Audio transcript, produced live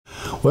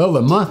Well,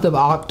 the month of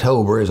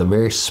October is a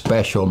very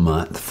special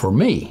month for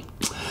me.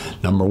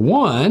 Number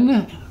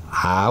one,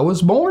 I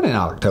was born in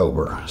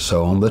October,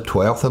 so on the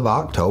 12th of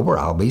October,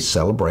 I'll be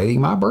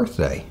celebrating my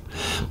birthday.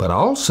 But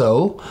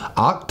also,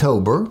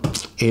 October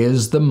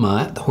is the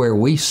month where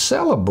we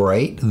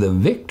celebrate the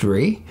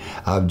victory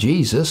of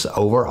Jesus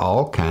over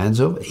all kinds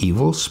of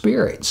evil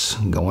spirits,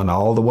 going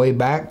all the way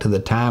back to the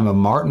time of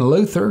Martin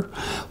Luther,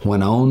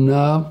 when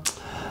on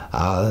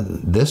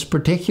this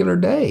particular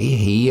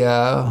day,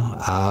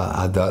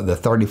 the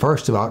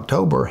 31st of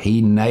October,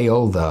 he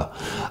nailed the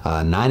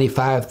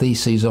 95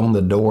 Theses on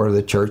the door of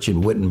the church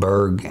in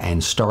Wittenberg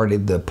and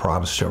started the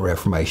Protestant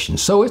Reformation.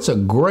 So it's a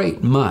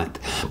great month.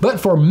 But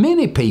for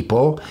many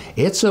people,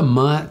 it's a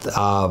month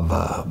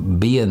of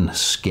being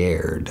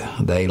scared.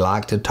 They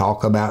like to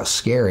talk about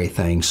scary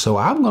things. So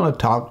I'm going to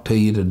talk to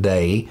you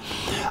today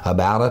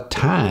about a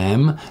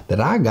time that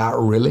I got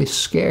really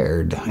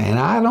scared. And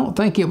I don't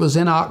think it was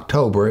in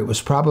October. It was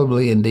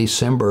probably in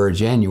December or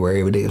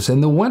January, but it was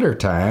in the winter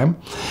time.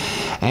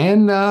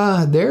 And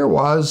I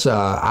was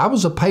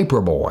a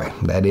paper boy.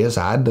 That is,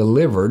 I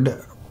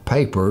delivered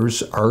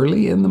papers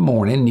early in the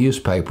morning,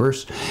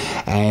 newspapers,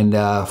 and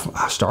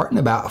starting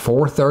about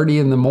 4:30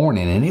 in the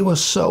morning, and it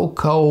was so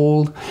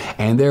cold,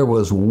 and there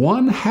was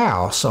one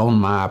house on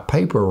my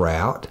paper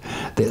route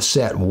that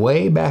sat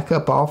way back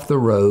up off the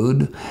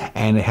road,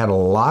 and it had a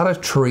lot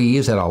of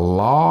trees and a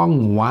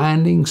long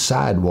winding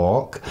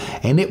sidewalk,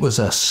 and it was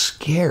a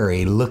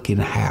scary looking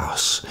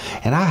house.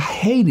 And I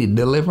hated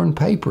delivering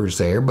papers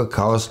there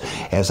because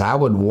as I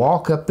would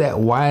walk up that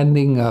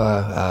winding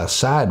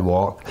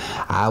sidewalk,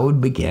 I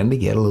would begin to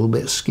get a little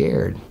bit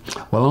scared.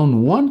 Well,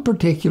 on one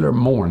particular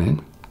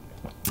morning,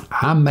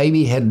 I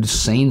maybe had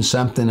seen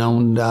something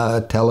on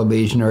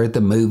television or at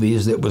the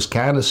movies that was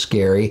kind of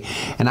scary,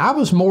 and I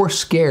was more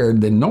scared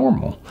than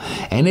normal.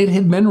 And it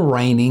had been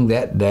raining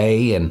that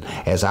day, and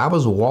as I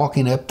was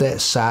walking up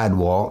that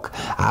sidewalk,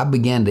 I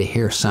began to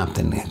hear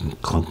something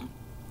clunk,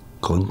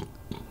 clunk,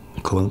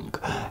 clunk,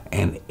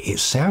 and it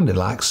sounded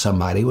like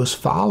somebody was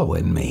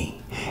following me.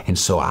 And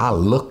so I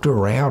looked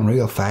around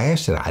real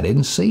fast, and I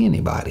didn't see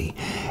anybody.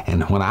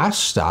 And when I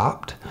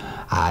stopped,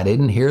 I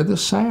didn't hear the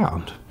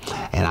sound.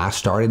 And I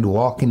started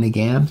walking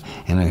again,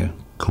 and I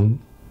clunk,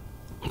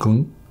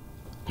 clunk,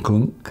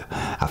 clunk.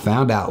 I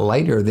found out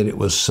later that it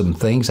was some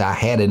things I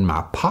had in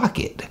my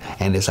pocket,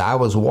 and as I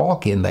was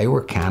walking, they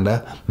were kind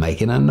of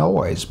making a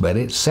noise, but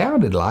it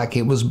sounded like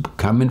it was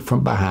coming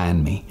from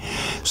behind me.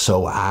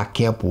 So I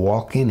kept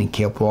walking and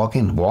kept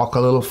walking, walk a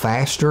little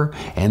faster,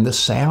 and the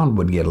sound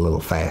would get a little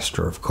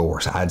faster, of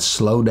course. I'd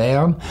slow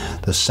down,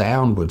 the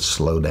sound would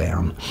slow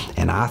down,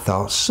 and I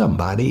thought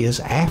somebody is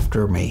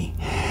after me.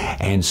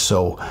 And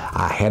so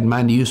I had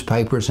my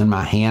newspapers in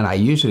my hand. I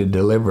usually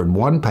delivered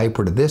one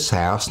paper to this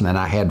house, and then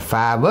I had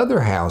 5 other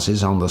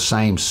houses on the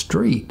same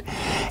street.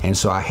 And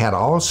so I had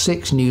all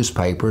 6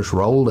 newspapers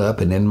rolled up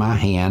and in my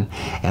hand,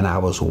 and I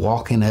was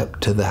walking up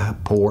to the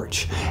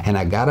porch, and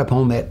I got up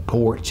on that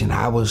porch, and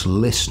I was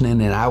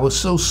listening, and I was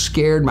so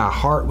scared. My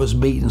heart was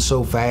beating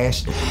so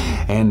fast,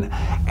 and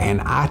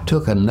I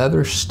took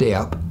another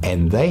step,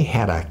 and they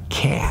had a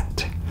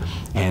cat.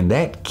 And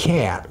that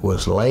cat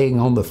was laying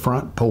on the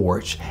front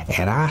porch,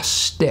 and I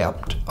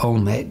stepped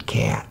on that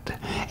cat.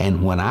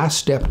 And when I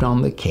stepped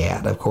on the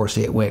cat, of course,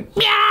 it went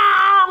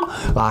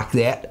meow like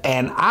that,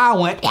 and I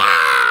went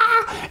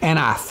ah! And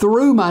I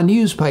threw my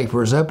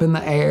newspapers up in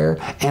the air,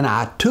 and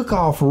I took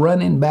off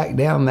running back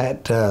down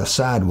that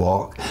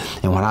sidewalk.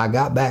 And when I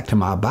got back to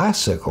my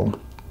bicycle,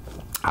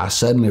 I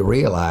suddenly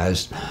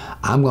realized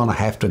I'm going to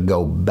have to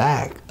go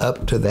back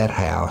up to that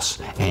house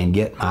and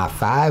get my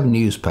 5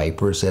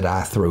 newspapers that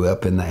I threw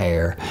up in the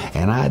air,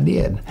 and I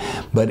did.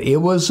 But it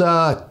was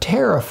a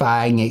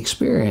terrifying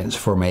experience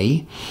for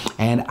me,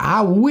 and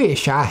I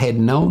wish I had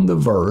known the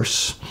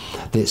verse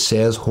that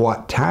says,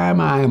 "What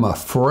time I am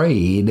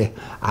afraid,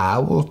 I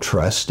will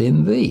trust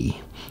in thee."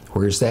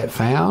 Where's that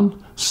found?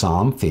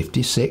 Psalm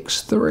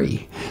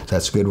 56:3.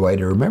 That's a good way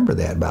to remember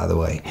that, by the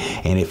way.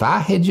 And if I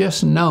had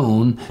just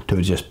known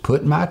to just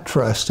put my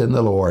trust in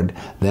the Lord,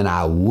 then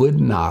I would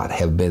not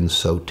have been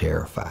so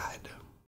terrified.